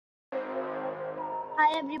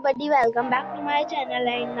Hi everybody, welcome back to my channel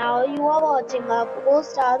and now you are watching a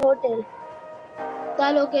 4-star hotel.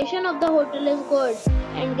 The location of the hotel is good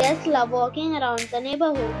and guests love walking around the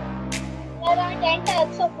neighborhood. There are 10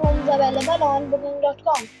 types of rooms available on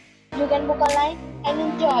booking.com. You can book online and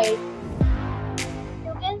enjoy it.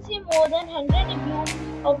 You can see more than 100 reviews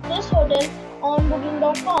of this hotel on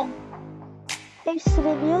booking.com. Its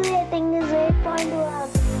review rating is 8.1,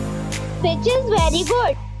 which is very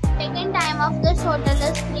good. Check-in time of this hotel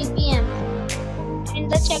is 3 p.m.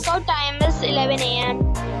 and the checkout time is 11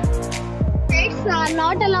 a.m. Pets are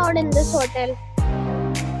not allowed in this hotel.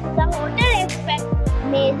 The hotel accepts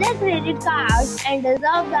major credit cards and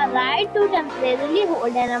reserves the right to temporarily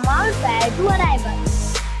hold an amount prior to arrival.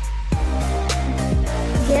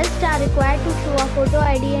 Guests are required to show a photo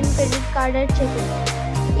ID and credit card at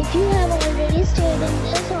check-in. If you have already stayed in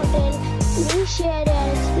this hotel, please share your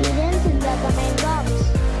experience in the comment box.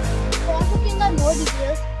 For booking or more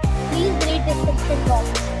details, please read description box.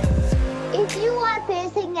 If you are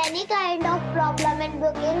facing any kind of problem in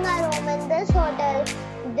booking a room in this hotel,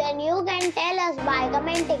 then you can tell us by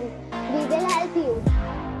commenting. We will help you.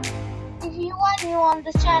 If you are new on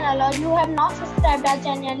this channel or you have not subscribed our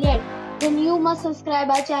channel yet, then you must subscribe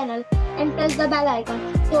our channel and press the bell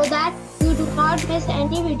icon so that you do not miss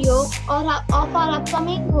any video of our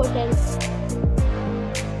upcoming hotels.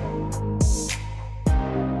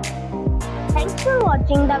 Thanks for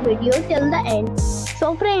watching the video till the end.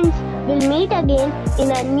 So friends, we'll meet again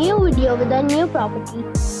in a new video with a new property.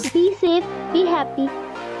 Be safe, be happy.